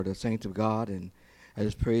the saints of God, and I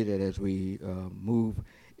just pray that as we move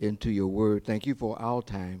into your word, thank you for our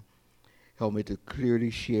time. Help me to clearly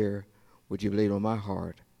share what you've laid on my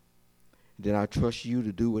heart. Then I trust you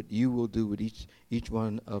to do what you will do with each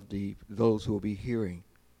one of those who will be hearing.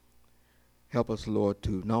 Help us, Lord,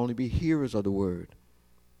 to not only be hearers of the word,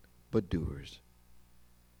 but doers.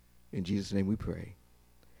 In Jesus' name we pray.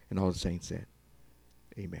 And all the saints said,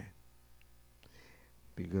 amen.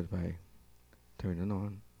 Be good if I turn it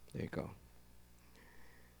on. There you go.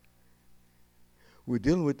 We're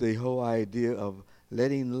dealing with the whole idea of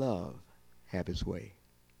letting love have its way.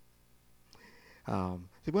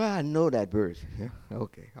 Well, I know that verse. Yeah?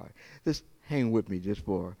 Okay, all right. Just hang with me just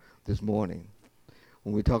for this morning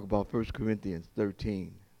when we talk about 1 Corinthians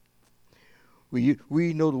 13.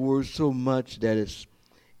 We know the word so much that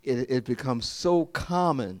it becomes so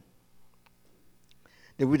common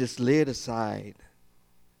that we just lay it aside.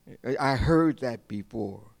 I heard that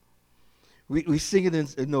before. We sing it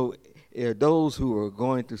in, those who are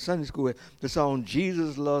going to Sunday school, the song,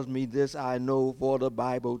 Jesus loves me, this I know, for the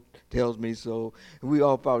Bible tells me so. And we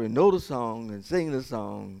all probably know the song and sing the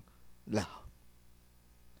song loud.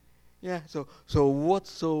 Yeah, so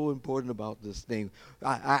what's so important about this thing?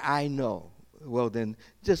 I know. Well, then,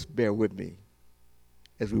 just bear with me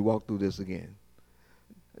as we walk through this again.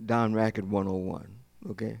 Don Raickett 101,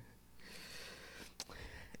 okay?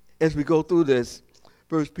 As we go through this,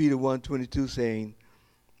 1 Peter 1:22 saying,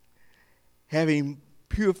 having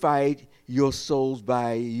purified your souls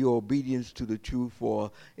by your obedience to the truth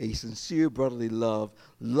for a sincere brotherly love,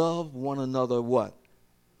 love one another what?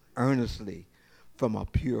 Earnestly, from a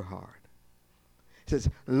pure heart. It says,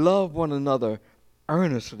 love one another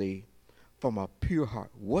earnestly from a pure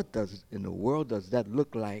heart. What in the world does that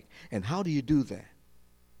look like, and how do you do that?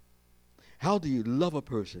 How do you love a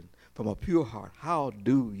person from a pure heart? How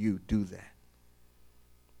do you do that?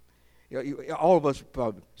 All of us,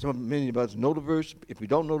 many of us know the verse. If we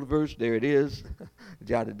don't know the verse, there it is.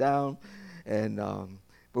 Jot it down.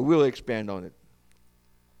 But we'll expand on it.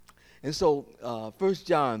 And so 1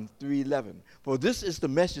 John 3:11, for this is the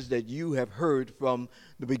message that you have heard from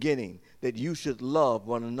the beginning, that you should love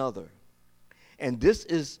one another. And this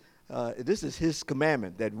is his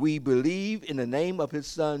commandment, that we believe in the name of his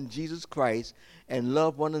Son, Jesus Christ, and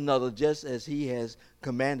love one another just as he has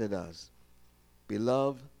commanded us.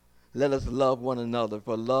 Beloved, let us love one another,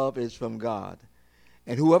 for love is from God.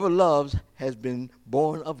 And whoever loves has been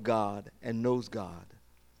born of God and knows God.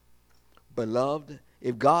 Beloved,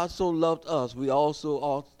 if God so loved us, we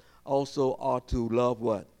also ought to love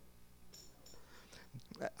what?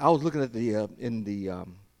 I was looking at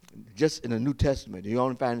just in the New Testament. You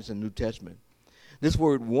only find this in the New Testament. This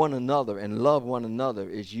word one another and love one another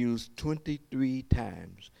is used 23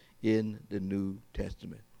 times in the New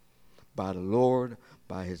Testament. By the Lord,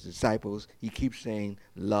 by his disciples, he keeps saying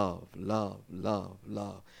love, love, love,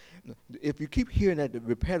 love. If you keep hearing that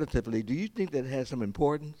repetitively, do you think that has some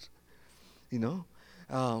importance?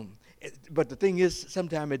 But the thing is,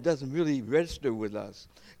 sometimes it doesn't really register with us.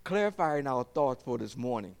 Clarifying our thoughts for this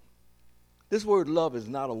morning. This word love is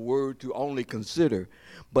not a word to only consider,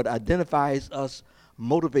 but identifies us,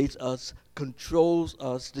 motivates us, controls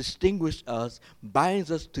us, distinguishes us,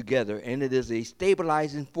 binds us together, and it is a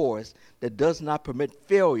stabilizing force that does not permit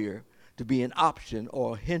failure to be an option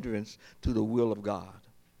or a hindrance to the will of God.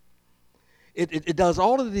 It does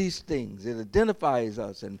all of these things. It identifies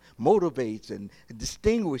us and motivates and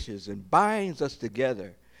distinguishes and binds us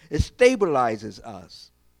together. It stabilizes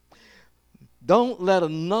us. Don't let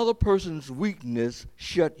another person's weakness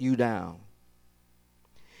shut you down.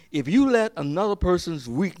 If you let another person's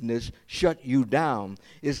weakness shut you down,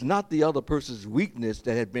 it's not the other person's weakness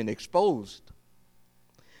that has been exposed.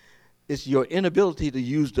 It's your inability to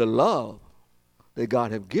use the love that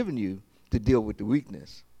God has given you to deal with the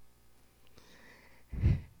weakness.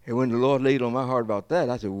 And when the Lord laid on my heart about that,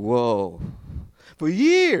 I said, whoa. For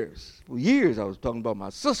years, I was talking about my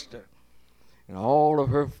sister and all of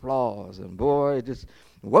her flaws. And boy, just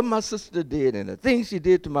what my sister did and the things she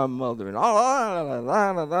did to my mother and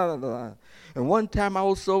all. And one time I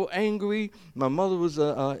was so angry. My mother was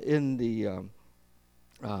in the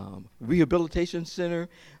rehabilitation center,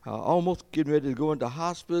 almost getting ready to go into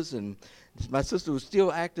hospice. And my sister was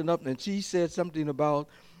still acting up. And she said something about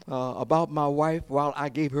my wife while I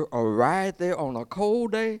gave her a ride there on a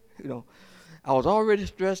cold day. I was already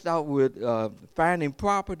stressed out with finding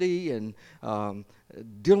property and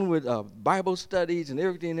dealing with Bible studies and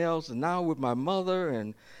everything else, and now with my mother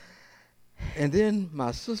and then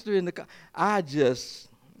my sister in the car.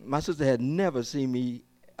 My sister had never seen me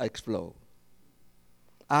explode.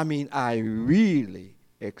 I mean, I really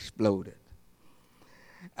exploded.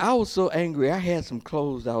 I was so angry. I had some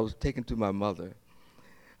clothes I was taking to my mother.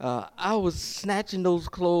 I was snatching those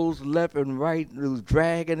clothes left and right. It was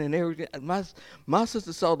dragging and everything. My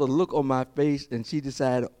sister saw the look on my face, and she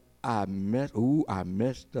decided, I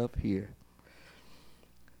messed up here.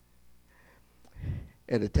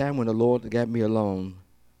 At the time when the Lord got me alone,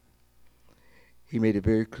 he made it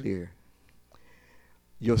very clear.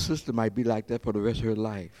 Your sister might be like that for the rest of her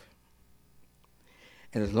life.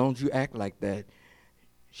 And as long as you act like that,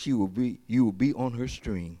 you will be on her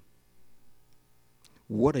string.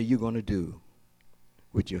 What are you going to do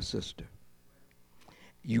with your sister?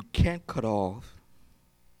 You can't cut off,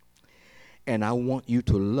 and I want you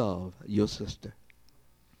to love your sister.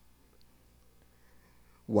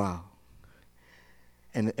 Wow.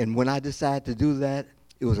 And when I decided to do that,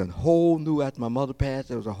 it was a whole new, after my mother passed,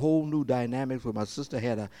 there was a whole new dynamic where my sister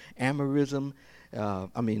had an aneurysm,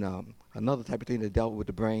 another type of thing that dealt with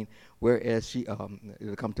the brain, whereas she,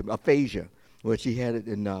 it'll come to aphasia, where she had it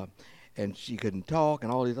and she couldn't talk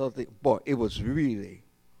and all these other things. Boy, it was really,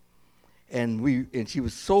 and she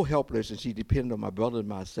was so helpless, and she depended on my brother and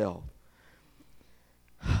myself.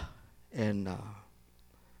 And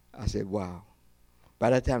I said, wow. By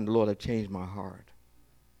that time, the Lord had changed my heart.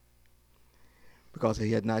 Because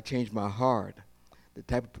he had not changed my heart, the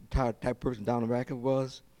type of person down the Raickett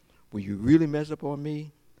was, when you really mess up on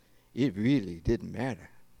me, it really didn't matter.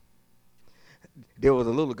 There was a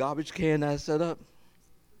little garbage can I set up.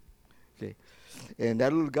 Okay. And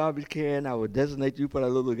that little garbage can, I would designate you for that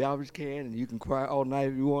little garbage can, and you can cry all night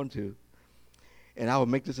if you want to. And I would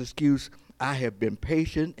make this excuse, I have been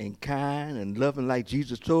patient and kind and loving like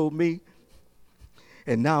Jesus told me,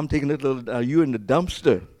 and now I'm taking this little, you in the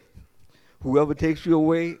dumpster. Whoever takes you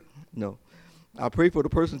away, no. I pray for the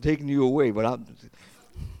person taking you away, but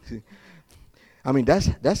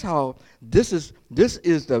that's how this is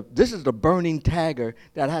the burning tiger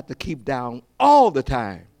that I have to keep down all the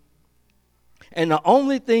time. And the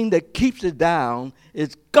only thing that keeps it down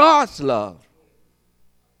is God's love.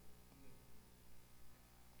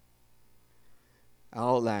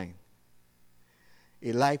 I'll outline.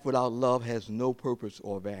 A life without love has no purpose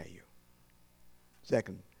or value.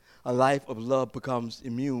 Second, a life of love becomes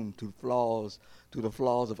immune to the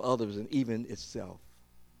flaws of others and even itself,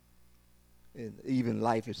 and even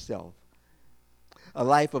life itself. A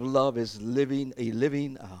life of love is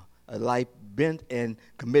a life bent and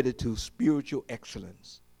committed to spiritual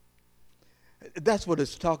excellence. That's what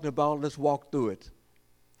it's talking about. Let's walk through it.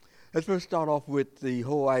 Let's first start off with the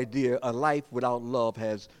whole idea: a life without love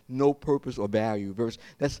has no purpose or value.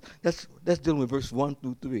 That's dealing with verse 1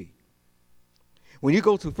 through 3. When you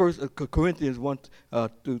go to 1 Corinthians 1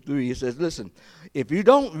 through 3, it says, listen, if you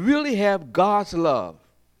don't really have God's love,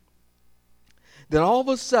 then all of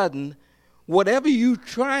a sudden, whatever you're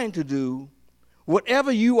trying to do,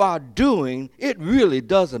 whatever you are doing, it really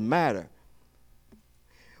doesn't matter.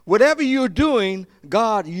 Whatever you're doing,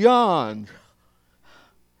 God yawns.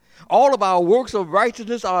 All of our works of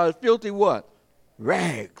righteousness are as filthy what?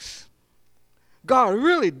 Rags. God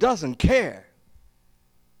really doesn't care.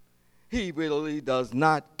 He really does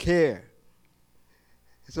not care.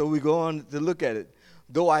 So we go on to look at it.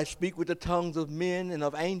 Though I speak with the tongues of men and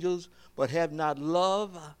of angels, but have not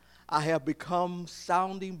love, I have become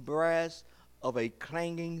sounding brass of a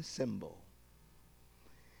clanging cymbal.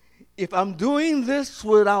 If I'm doing this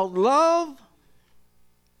without love,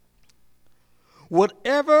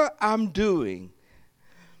 whatever I'm doing,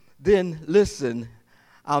 then listen,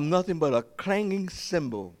 I'm nothing but a clanging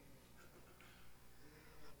cymbal.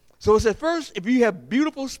 So it says, first, if you have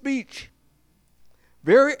beautiful speech,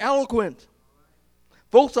 very eloquent,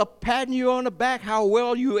 folks are patting you on the back how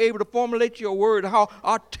well you're able to formulate your word, how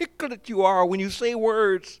articulate you are when you say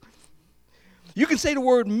words. You can say the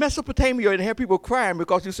word Mesopotamia and have people crying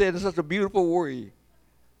because you said it's such a beautiful word.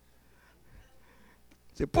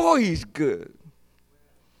 Say, boy, he's good.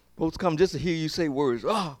 Folks come just to hear you say words.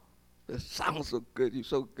 Oh, that sounds so good. You're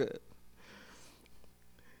so good.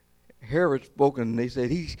 Herod spoke, and they said,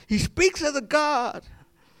 he speaks as a God.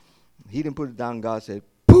 He didn't put it down. God said,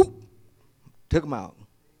 poof, took him out.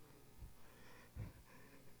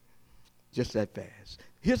 Just that fast.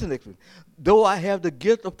 Here's the next one. Though I have the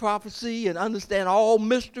gift of prophecy and understand all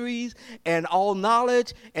mysteries and all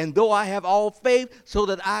knowledge, and though I have all faith so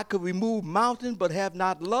that I could remove mountains but have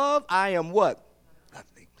not love, I am what?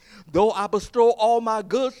 Nothing. Though I bestow all my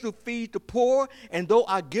goods to feed the poor, and though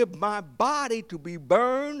I give my body to be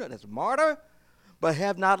burned, that's a martyr, but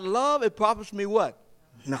have not love, it profits me what?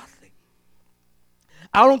 Nothing.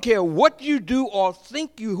 I don't care what you do or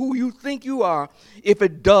who you think you are, if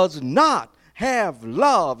it does not have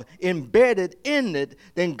love embedded in it,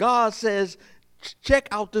 then God says, Check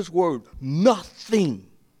out this word, nothing,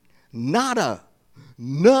 nada,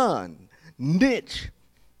 none, niche.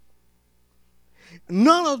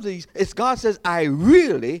 None of these. It's God says, I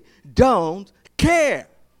really don't care.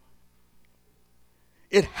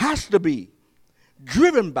 It has to be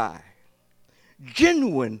driven by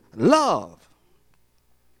genuine love.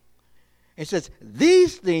 It says,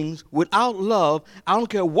 these things without love, I don't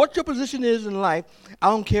care what your position is in life, I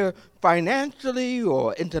don't care financially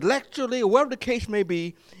or intellectually or whatever the case may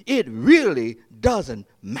be, it really doesn't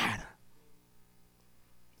matter.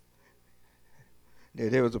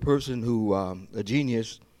 There was a person who, a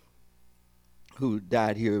genius, who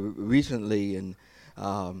died here recently, and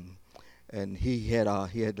he had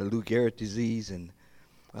the Lou Gehrig disease, and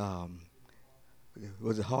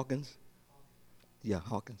was it Hawkins? Yeah,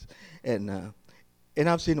 Hawkins. And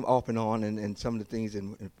I've seen him off and on, and some of the things,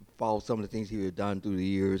 and followed some of the things he had done through the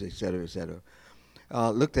years, et cetera, et cetera.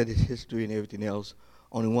 Looked at his history and everything else.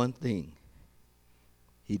 Only one thing: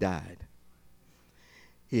 he died.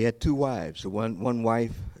 He had two wives. The one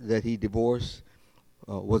wife that he divorced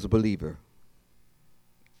was a believer.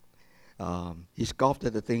 He scoffed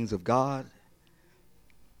at the things of God,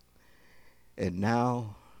 and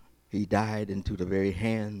now he died into the very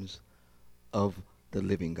hands of the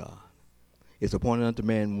living God. It's appointed unto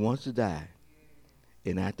man once to die,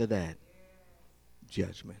 and after that,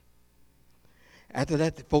 judgment. After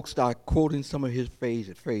that, the folks start quoting some of his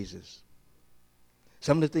phrases.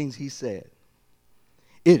 Some of the things he said.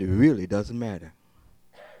 It really doesn't matter.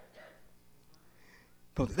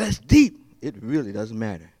 That's deep. It really doesn't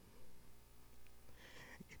matter.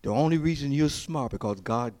 The only reason you're smart because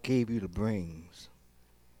God gave you the brains,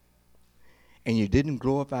 and you didn't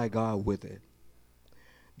glorify God with it.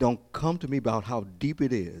 Don't come to me about how deep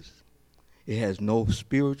it is. It has no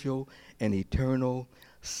spiritual and eternal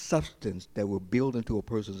substance that will build into a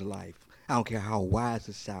person's life. I don't care how wise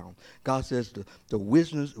it sounds. God says the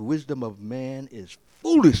wisdom of man is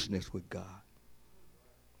foolishness with God.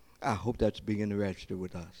 I hope that's beginning to register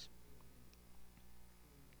with us.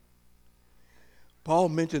 Paul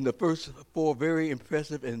mentioned the first four very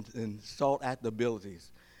impressive and sought-after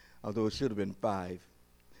abilities, although it should have been five.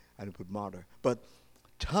 I didn't put martyr. But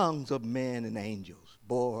tongues of men and angels.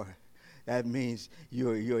 Boy, that means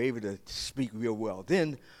you're able to speak real well.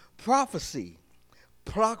 Then prophecy,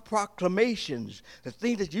 proclamations, the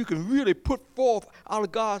things that you can really put forth out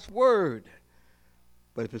of God's word.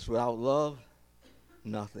 But if it's without love,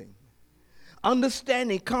 nothing.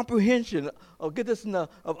 Understanding, comprehension, get this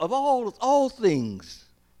of all things.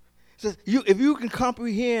 It says if you can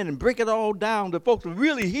comprehend and break it all down, the folks will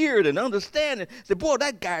really hear it and understand it. Say, boy,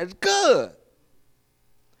 that guy is good.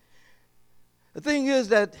 The thing is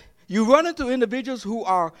that you run into individuals who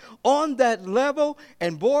are on that level,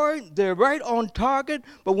 and boy, they're right on target.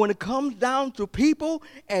 But when it comes down to people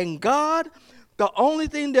and God, the only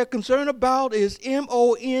thing they're concerned about is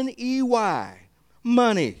money,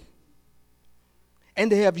 money. And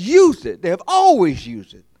they have used it. They have always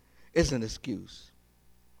used it as an excuse.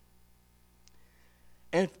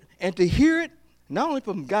 And to hear it, not only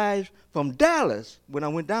from guys from Dallas, when I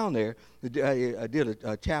went down there, I did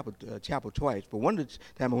a chapel twice, but one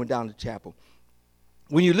time I went down to chapel.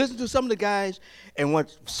 When you listen to some of the guys and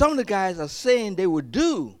what some of the guys are saying they would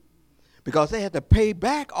do because they had to pay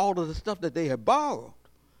back all of the stuff that they had borrowed.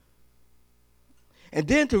 And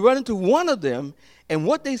then to run into one of them and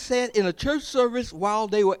what they said in a church service while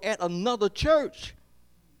they were at another church,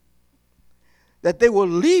 that they were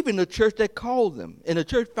leaving the church that called them, and the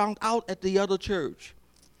church found out at the other church.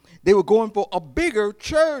 They were going for a bigger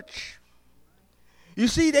church. You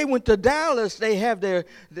see, they went to Dallas. They have their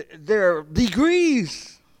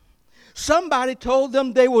degrees. Somebody told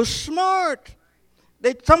them they were smart.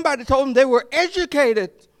 Somebody told them they were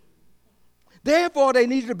educated. Therefore, they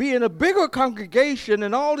needed to be in a bigger congregation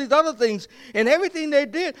and all these other things. And everything they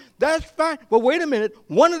did, that's fine. But wait a minute.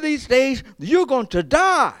 One of these days, you're going to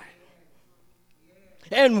die.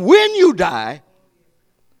 And when you die,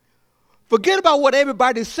 forget about what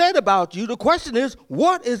everybody said about you. The question is,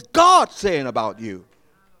 what is God saying about you?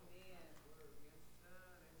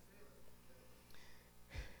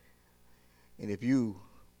 And if you,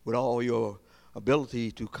 with all your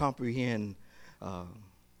ability to comprehend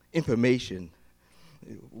information,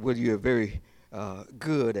 whether you're very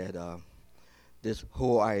good at this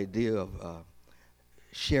whole idea of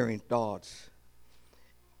sharing thoughts,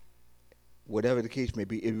 whatever the case may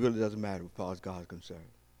be, it really doesn't matter as far as God is concerned.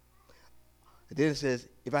 And then it says,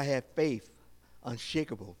 if I have faith,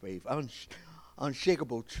 unshakable faith,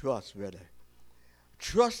 unshakable trust, rather.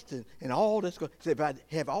 Trust in all that's going. If I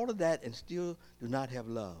have all of that and still do not have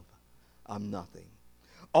love, I'm nothing.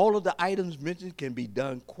 All of the items mentioned can be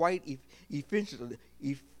done quite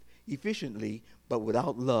efficiently, but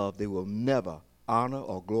without love, they will never honor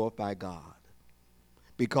or glorify God.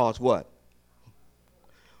 Because what?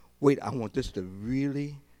 Wait, I want this to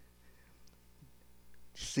really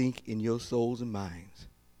sink in your souls and minds.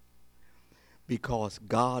 Because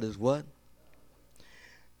God is what?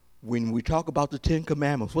 When we talk about the 10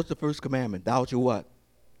 Commandments, what's the first commandment? Thou shalt what?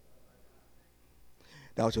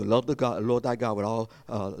 Thou shalt love the God, Lord thy God with all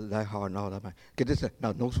thy heart and all thy mind. Get this.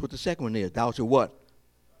 Now, notice what the second one is. Thou shalt what?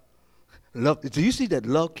 Love. Do you see that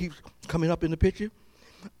love keeps coming up in the picture?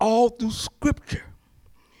 All through Scripture,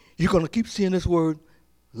 you're going to keep seeing this word,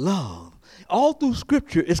 love. All through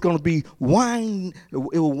Scripture, it's going to be it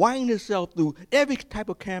will wind itself through every type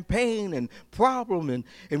of campaign and problem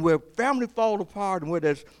and where family fall apart and where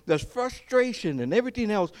there's frustration and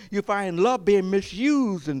everything else. You find love being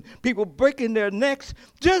misused and people breaking their necks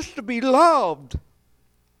just to be loved.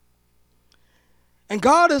 And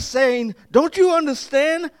God is saying, don't you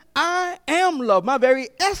understand? I am love. My very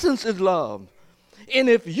essence is love. And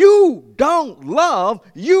if you don't love,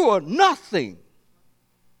 you are nothing.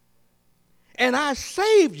 And I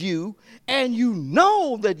saved you, and you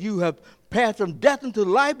know that you have passed from death into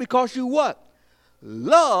life because you what?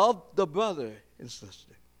 Love the brother and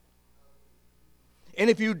sister.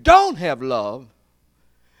 And if you don't have love,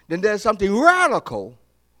 then there's something radically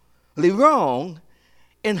wrong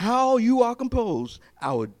in how you are composed.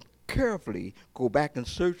 I would carefully go back and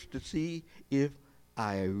search to see if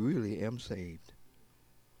I really am saved.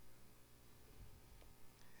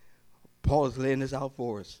 Paul is laying this out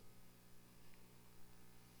for us.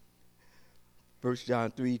 1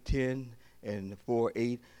 John 3:10 and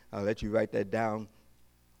 4:8. I'll let you write that down.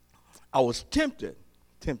 I was tempted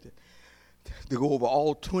to go over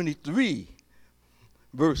all 23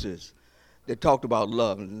 verses that talked about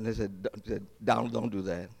love. And they said, don't do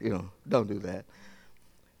that. Don't do that.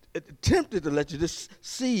 Tempted to let you just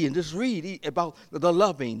see and just read about the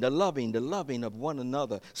loving of one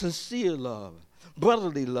another, sincere love,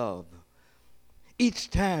 brotherly love.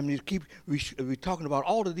 Each time you keep we're talking about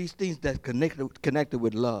all of these things that connected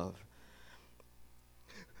with love.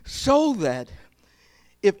 So that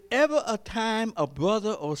if ever a time a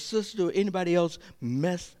brother or sister or anybody else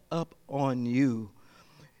mess up on you,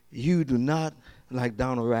 you do not, like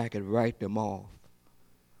Donald Raickett, write them off.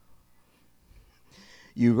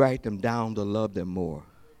 You write them down to love them more.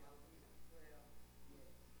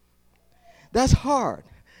 That's hard.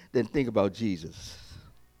 Then think about Jesus.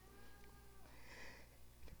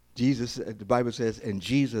 Jesus, the Bible says, and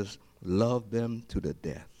Jesus loved them to the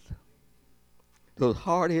death. Those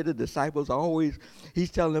hard-headed disciples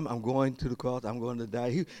he's telling them, I'm going to the cross, I'm going to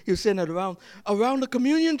die. He was sitting around the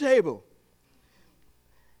communion table.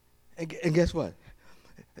 And guess what?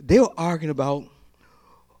 They were arguing about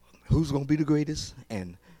who's going to be the greatest.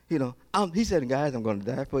 And, he said, guys, I'm going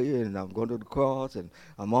to die for you, and I'm going to the cross, and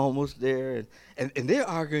I'm almost there. And they're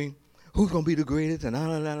arguing, who's going to be the greatest? And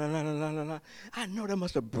I know that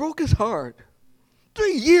must have broke his heart.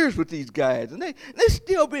 3 years with these guys, and they're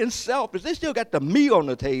still being selfish. They still got the me on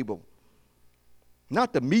the table,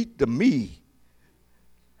 not the meat, the me.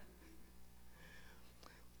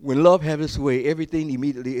 When love has its way, everything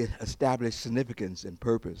immediately establishes significance and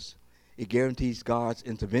purpose. It guarantees God's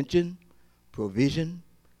intervention, provision,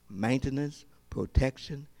 maintenance,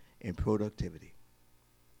 protection, and productivity.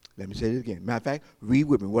 Let me say it again. Matter of fact, read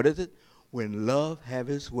with me. What is it? When love has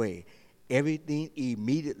its way, everything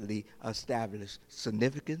immediately establishes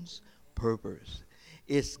significance, purpose.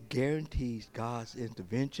 It guarantees God's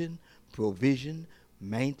intervention, provision,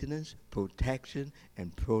 maintenance, protection,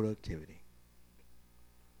 and productivity.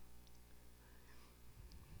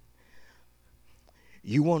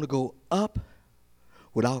 You want to go up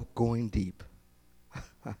without going deep.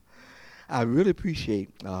 I really appreciate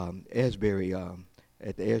Asbury,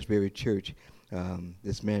 at the Asbury Church.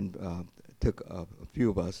 This man took a few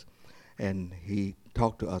of us, and he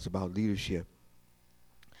talked to us about leadership.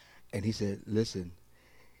 And he said, listen,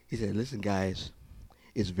 guys,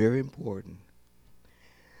 it's very important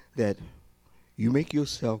that you make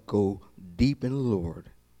yourself go deep in the Lord,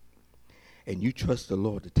 and you trust the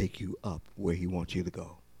Lord to take you up where he wants you to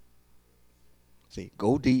go. See,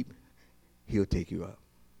 go deep, he'll take you up.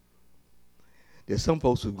 There's some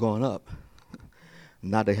folks who've gone up.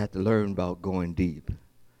 Now they have to learn about going deep.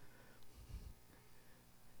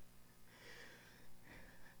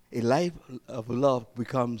 A life of love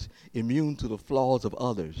becomes immune to the flaws of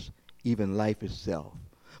others, even life itself.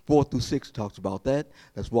 4-6 talks about that.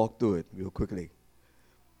 Let's walk through it real quickly.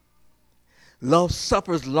 Love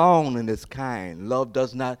suffers long and is kind. Love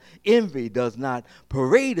does not envy, does not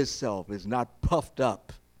parade itself, is not puffed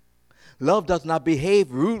up. Love does not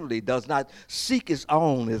behave rudely, does not seek its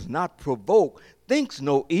own, is not provoked, thinks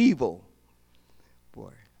no evil.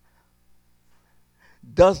 Boy.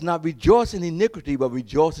 Does not rejoice in iniquity, but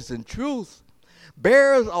rejoices in truth.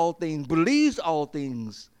 Bears all things, believes all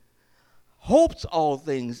things, hopes all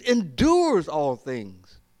things, endures all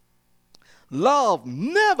things. Love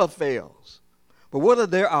never fails. But whether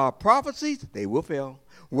there are prophecies, they will fail.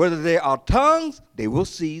 Whether there are tongues, they will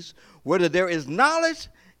cease. Whether there is knowledge,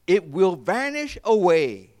 it will vanish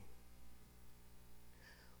away.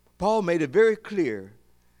 Paul made it very clear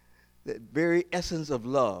that very essence of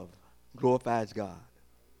love glorifies God.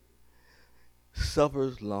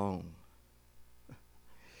 Suffers long.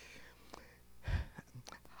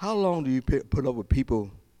 How long do you put up with people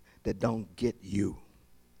that don't get you?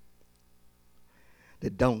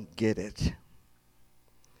 That don't get it?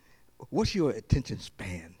 What's your attention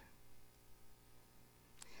span?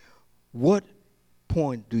 What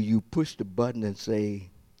point do you push the button and say,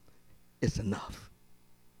 it's enough?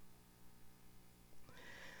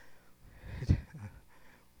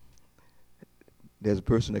 There's a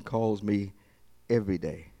person that calls me every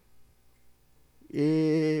day.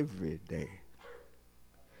 Every day.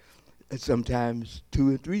 And sometimes 2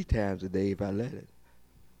 and 3 times a day if I let it.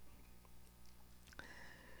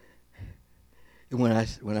 And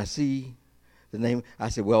when I see the name, I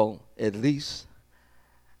say, well, at least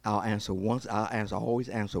I'll answer once. I always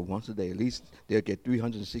answer once a day. At least they'll get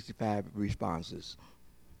 365 responses.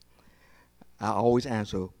 I always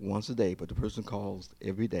answer once a day, but the person calls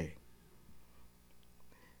every day.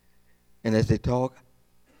 And as they talk,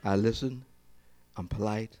 I listen. I'm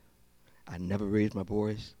polite. I never raise my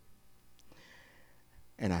voice.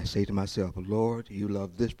 And I say to myself, Lord, you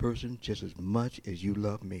love this person just as much as you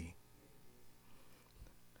love me.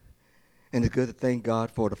 And it's good to thank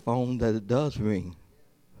God for the phone that it does ring.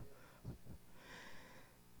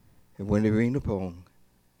 And when they ring the phone,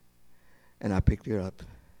 and I picked it up,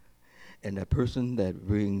 and that person that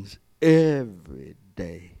rings every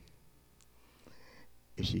day,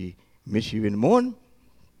 if she miss you in the morning,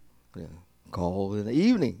 call in the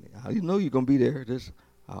evening. How do you know you're going to be there? Just,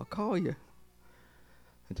 I'll call you.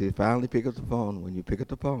 Until you finally pick up the phone. When you pick up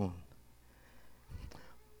the phone.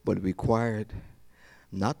 But it required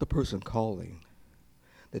not the person calling.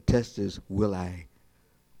 The test is, will I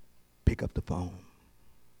pick up the phone?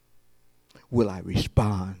 Will I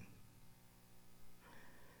respond?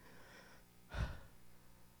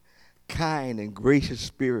 Kind and gracious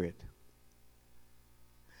spirit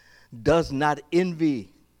does not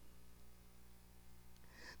envy,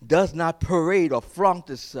 does not parade or flaunt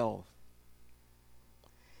itself,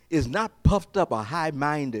 is not puffed up or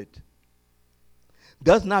high-minded,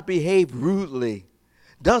 does not behave rudely,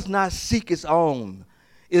 does not seek its own,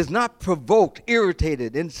 is not provoked,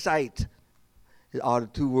 irritated, incite, are the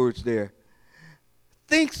 2 words there,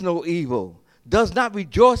 thinks no evil, does not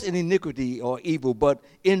rejoice in iniquity or evil, but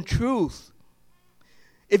in truth.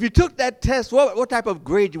 If you took that test, what type of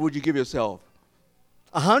grade would you give yourself?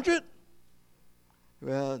 100?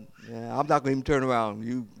 Well, yeah, I'm not going to even turn around.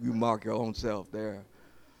 You mark your own self there.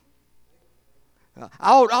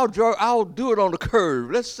 I'll do it on the curve.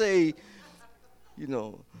 Let's say,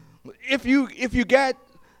 if you got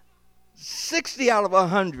 60 out of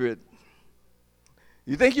 100,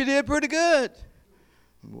 you think you did pretty good.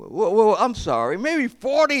 Well, I'm sorry, maybe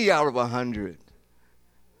 40 out of 100.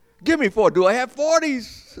 Give me 4. Do I have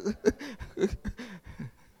 40s?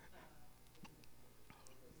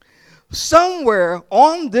 Somewhere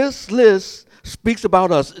on this list speaks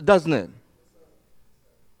about us, doesn't it?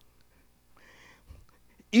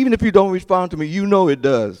 Even if you don't respond to me, you know it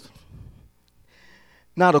does.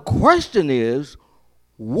 Now the question is,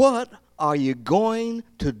 what are you going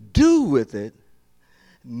to do with it,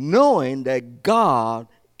 knowing that God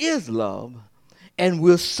is love and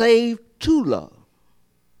will save to love?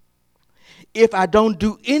 If I don't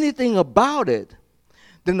do anything about it,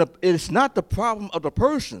 then it's not the problem of the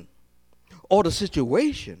person or the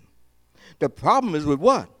situation. The problem is with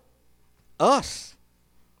what? Us.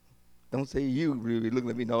 Don't say you, really looking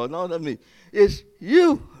at me. No, not me. It's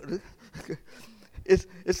you.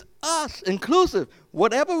 It's us, inclusive.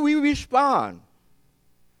 Whatever we respond,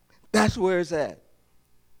 that's where it's at.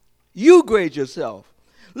 You grade yourself.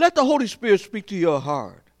 Let the Holy Spirit speak to your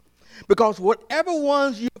heart. Because whatever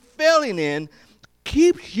ones you're failing in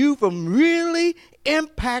keeps you from really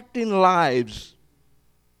impacting lives.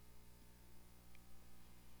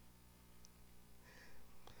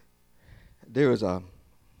 There was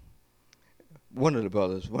one of the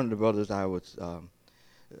brothers I was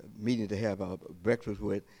meeting to have a breakfast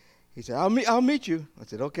with. He said, I'll meet you. I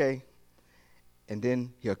said, okay. And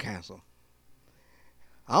then he'll cancel.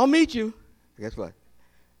 I'll meet you. Guess what?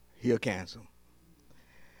 He'll cancel.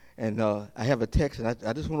 And I have a text, and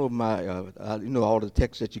I just went over my, all the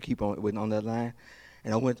texts that you keep on that line.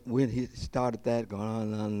 And I went when he started that, going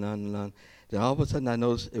on. Then all of a sudden I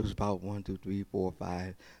noticed it was about 1, 2, 3, 4,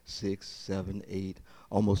 5, 6, 7, 8,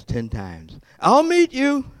 almost 10 times. I'll meet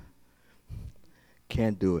you.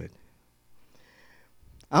 Can't do it.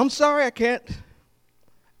 I'm sorry, I can't.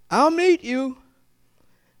 I'll meet you.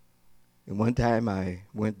 And one time I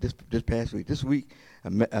went this past week. This week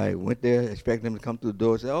I went there expecting him to come through the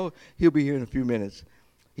door and say, oh, he'll be here in a few minutes.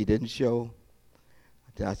 He didn't show.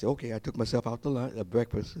 I said, okay. I took myself out to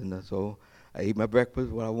breakfast, and so I ate my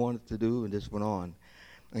breakfast, what I wanted to do, and just went on.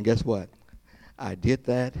 And guess what? I did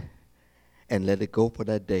that and let it go for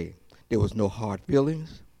that day. There was no hard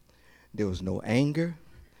feelings. There was no anger.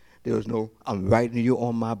 There was no, I'm writing you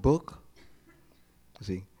on my book.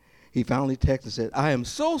 See, he finally texted and said, I am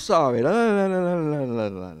so sorry.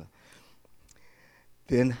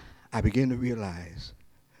 Then I began to realize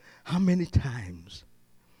how many times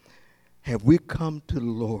have we come to the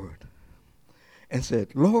Lord and said,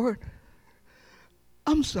 Lord,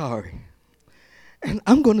 I'm sorry, and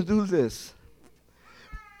I'm going to do this.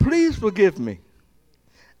 Please forgive me.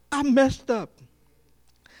 I messed up.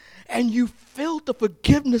 And you felt the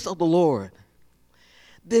forgiveness of the Lord.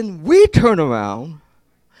 Then we turn around,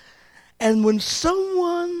 and when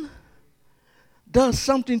someone does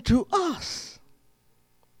something to us,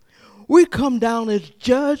 we come down as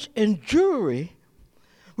judge and jury.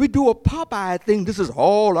 We do a Popeye thing. This is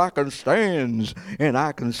all I can stand, and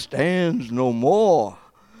I can stand no more.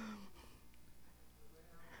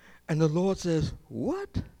 And the Lord says,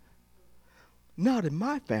 what? Not in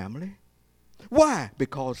my family. Why?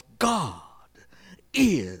 Because God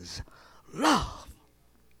is love.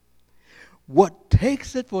 What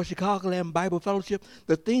takes it for Chicagoland Bible Fellowship,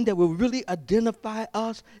 the thing that will really identify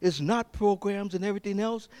us is not programs and everything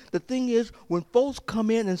else. The thing is, when folks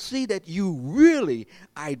come in and see that you really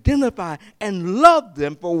identify and love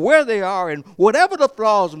them for where they are and whatever the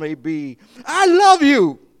flaws may be, I love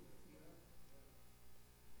you.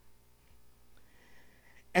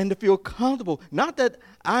 And to feel comfortable, not that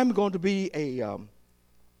I'm going to be a,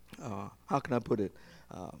 how can I put it,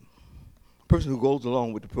 person who goes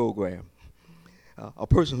along with the program. A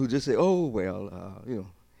person who just say, oh, well,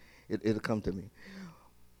 it'll come to me.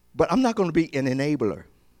 But I'm not going to be an enabler.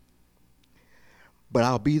 But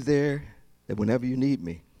I'll be there whenever you need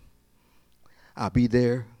me. I'll be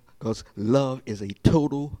there because love is a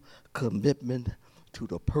total commitment to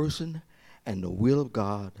the person and the will of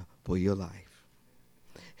God for your life.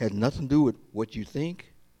 Has nothing to do with what you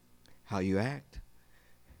think, how you act.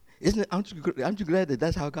 Aren't you glad that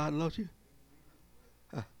that's how God loves you?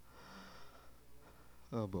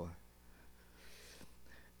 Oh, boy.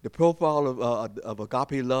 The profile of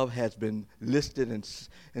agape love has been listed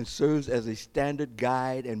and serves as a standard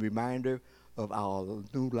guide and reminder of our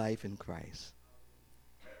new life in Christ.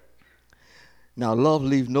 Now, love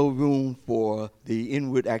leaves no room for the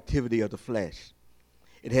inward activity of the flesh.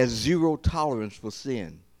 It has zero tolerance for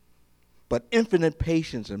sin, but infinite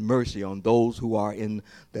patience and mercy on those who are in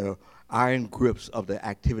the iron grips of the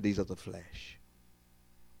activities of the flesh.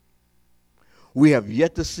 We have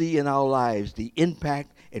yet to see in our lives the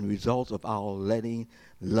impact and results of our letting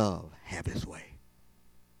love have its way.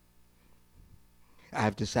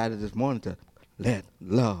 I've decided this morning to let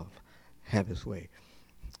love have its way.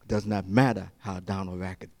 It does not matter how Donald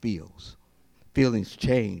Raickett feels. Feelings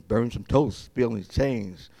change. Burn some toast. Feelings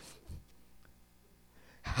change.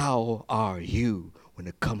 How are you when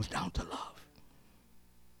it comes down to love?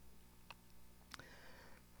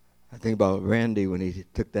 I think about Randy when he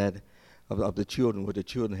took that of the children, what the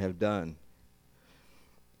children have done.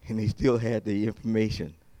 And he still had the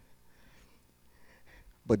information.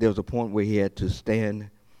 But there was a point where he had to stand,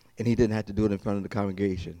 and he didn't have to do it in front of the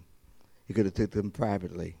congregation. He could have took them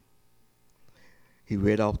privately. He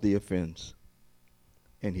read off the offense,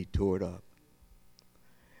 and he tore it up.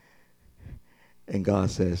 And God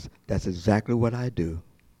says, that's exactly what I do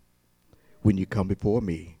when you come before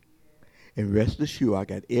me. And rest assured, I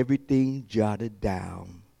got everything jotted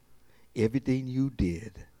down. Everything you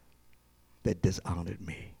did that dishonored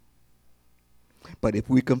me. But if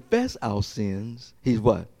we confess our sins, he's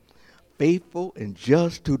what? Faithful and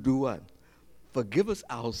just to do what? Forgive us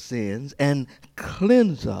our sins and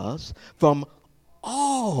cleanse us from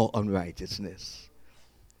all unrighteousness.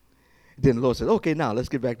 Then the Lord said, okay, now let's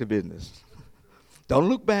get back to business. Don't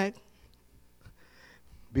look back.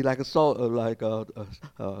 Be like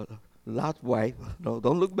Lot's wife. No,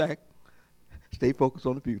 don't look back. Stay focused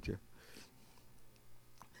on the future.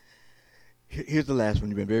 Here's the last one.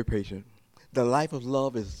 You've been very patient. The life of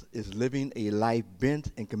love is living a life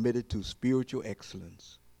bent and committed to spiritual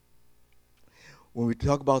excellence. When we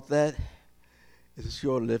talk about that, it's a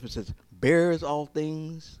short list. It says, bears all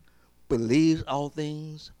things, believes all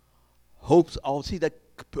things, hopes all. See that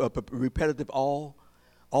repetitive all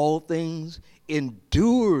things,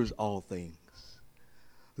 endures all things.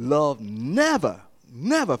 Love never,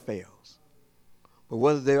 never fails. But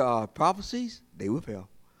whether there are prophecies, they will fail.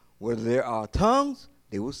 Whether there are tongues,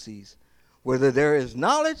 they will cease. Whether there is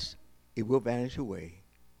knowledge, it will vanish away.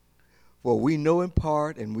 For we know in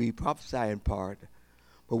part and we prophesy in part.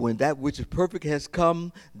 But when that which is perfect has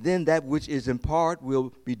come, then that which is in part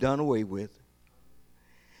will be done away with.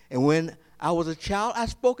 And when I was a child, I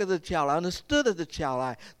spoke as a child. I understood as a child.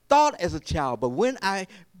 I thought as a child. But when I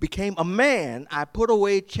became a man, I put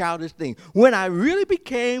away childish things. When I really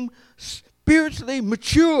became spiritually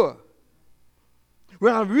mature,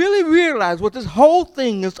 when I really realized what this whole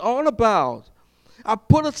thing is all about, I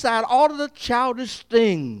put aside all of the childish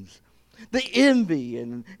things, the envy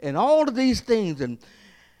and all of these things and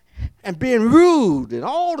being rude and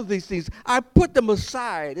all of these things. I put them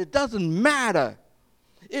aside. It doesn't matter.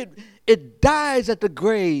 It dies at the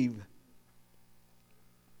grave.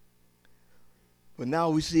 But now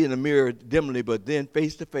we see in the mirror dimly, but then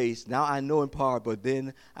face to face. Now I know in part, but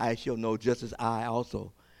then I shall know just as I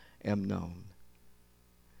also am known.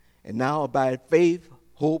 And now abide faith,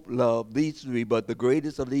 hope, love, these three, but the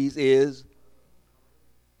greatest of these is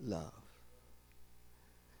love.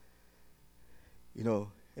 You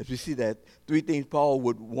know, as we see that, three things Paul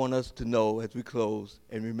would want us to know as we close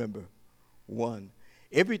and remember. One,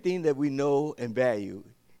 everything that we know and value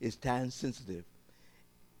is time sensitive,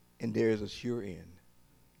 and there is a sure end.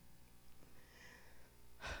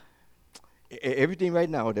 Everything right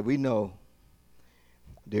now that we know,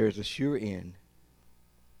 there is a sure end.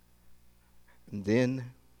 And then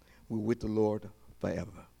we're with the Lord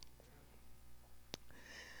forever.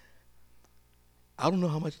 I don't know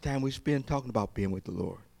how much time we spend talking about being with the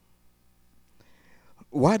Lord.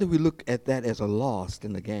 Why do we look at that as a loss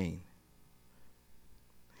and a gain?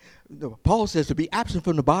 Paul says to be absent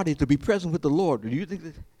from the body, to be present with the Lord. Do you think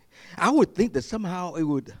that? I would think that somehow it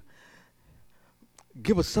would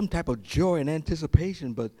give us some type of joy and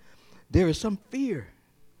anticipation, but there is some fear.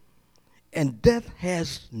 And death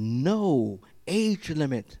has no age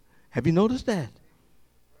limit. Have you noticed that?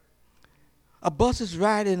 A bus is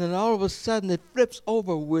riding and all of a sudden it flips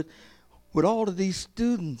over with all of these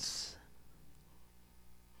students.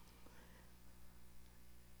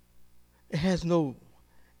 It has no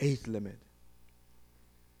age limit.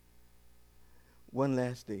 One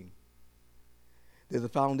last thing. There's a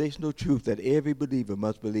foundational truth that every believer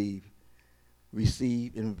must believe,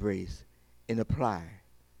 receive, embrace, and apply,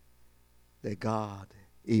 that God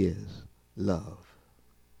is love.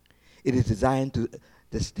 It is designed to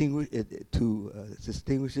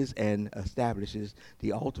distinguishes and establishes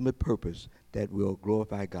the ultimate purpose that will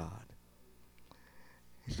glorify God.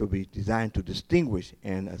 It will be designed to distinguish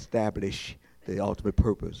and establish the ultimate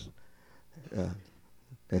purpose.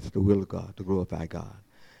 That's the will of God, to glorify God.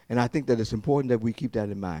 And I think that it's important that we keep that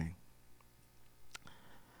in mind.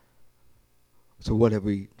 So what have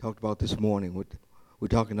we talked about this morning? We're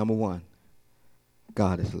talking, number one,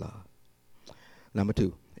 God is love. Number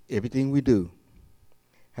two, everything we do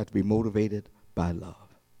has to be motivated by love.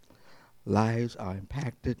 Lives are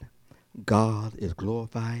impacted. God is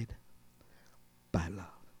glorified by love.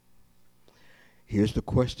 Here's the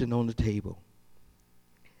question on the table.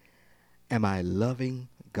 Am I loving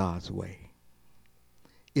God's way?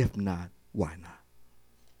 If not, why not?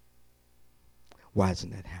 Why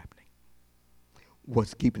isn't that happening?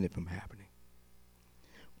 What's keeping it from happening?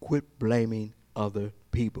 Quit blaming other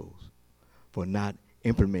people for not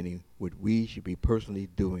implementing what we should be personally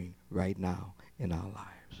doing right now in our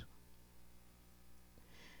lives.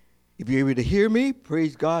 If you're able to hear me,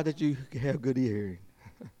 praise God that you have good hearing.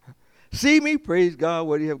 See me, praise God,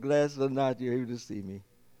 whether you have glasses or not, you're able to see me.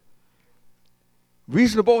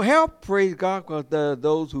 Reasonable help, praise God, because there are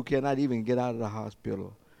those who cannot even get out of the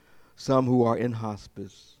hospital. Some who are in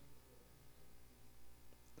hospice.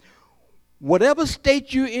 Whatever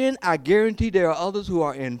state you're in, I guarantee there are others who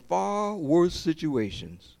are in far worse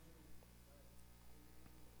situations.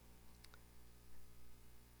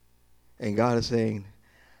 And God is saying,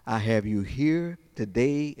 I have you here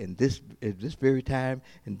today in this very time,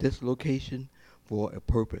 in this location, for a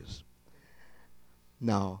purpose.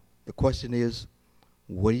 Now, the question is,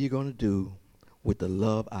 what are you going to do with the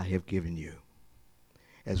love I have given you?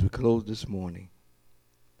 As we close this morning,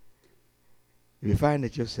 if you find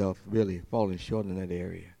that yourself really falling short in that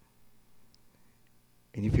area,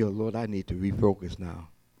 and you feel, Lord, I need to refocus now,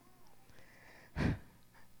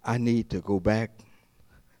 I need to go back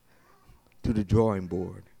to the drawing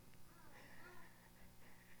board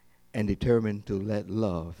and determine to let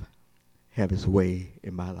love have its way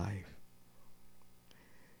in my life.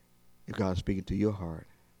 If God's speaking to your heart,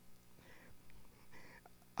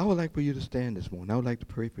 I would like for you to stand this morning. I would like to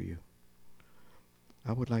pray for you.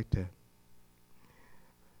 I would like to,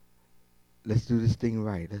 let's do this thing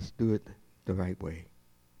right. Let's do it the right way.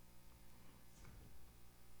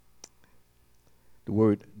 The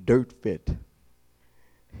word dirt fit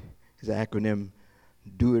is an acronym,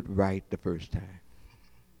 do it right the first time.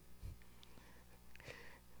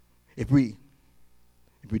 If we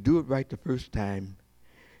do it right the first time,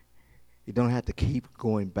 you don't have to keep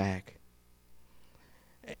going back.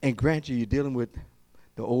 And grant you're dealing with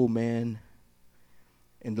the old man,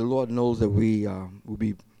 and the Lord knows that we will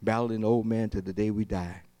be battling the old man to the day we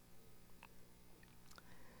die.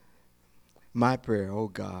 My prayer, oh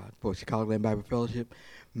God, for Chicagoland Bible Fellowship,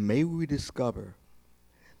 may we discover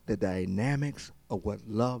the dynamics of what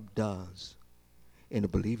love does in a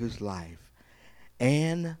believer's life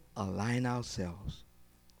and align ourselves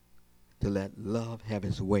to let love have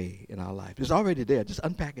its way in our life. It's already there. Just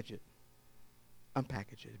unpackage it.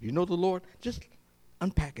 Unpackage it. If you know the Lord, just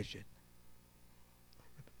unpackage it.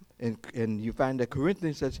 And you find that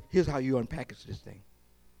Corinthians says, here's how you unpackage this thing.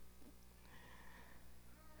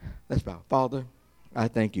 Let's bow. Father, I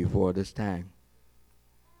thank you for this time.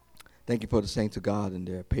 Thank you for the saints of God and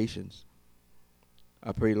their patience.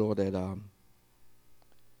 I pray, Lord, that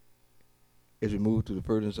as we move to the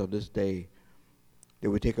furtherance of this day, that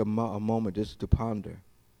we take a moment just to ponder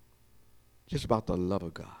just about the love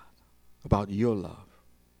of God, about your love.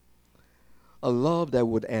 A love that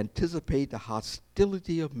would anticipate the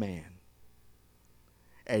hostility of man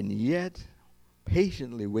and yet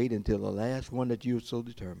patiently wait until the last one that you have so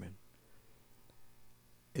determined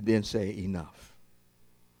and then say enough.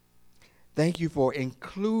 Thank you for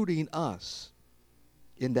including us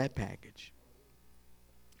in that package.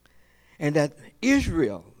 And that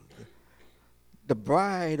Israel, the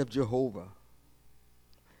bride of Jehovah,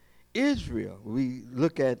 Israel, we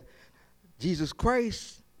look at Jesus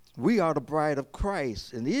Christ, we are the bride of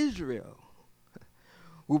Christ, and Israel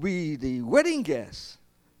will be the wedding guests.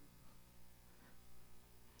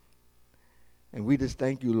 And we just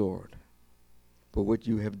thank you, Lord, for what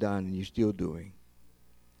you have done and you're still doing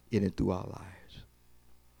in and through our lives.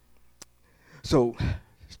 So,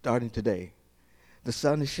 starting today, the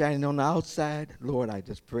sun is shining on the outside. Lord, I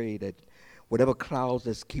just pray that whatever clouds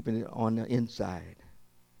that's keeping it on the inside,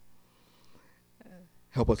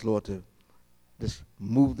 help us, Lord, to just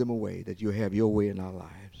move them away, that you have your way in our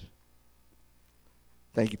lives.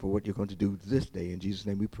 Thank you for what you're going to do this day. In Jesus'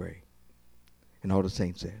 name we pray. And all the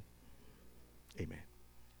saints said, amen.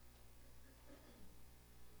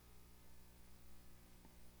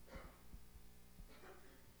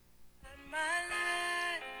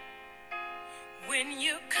 When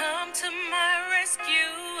you come to my rescue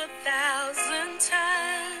 1,000 times.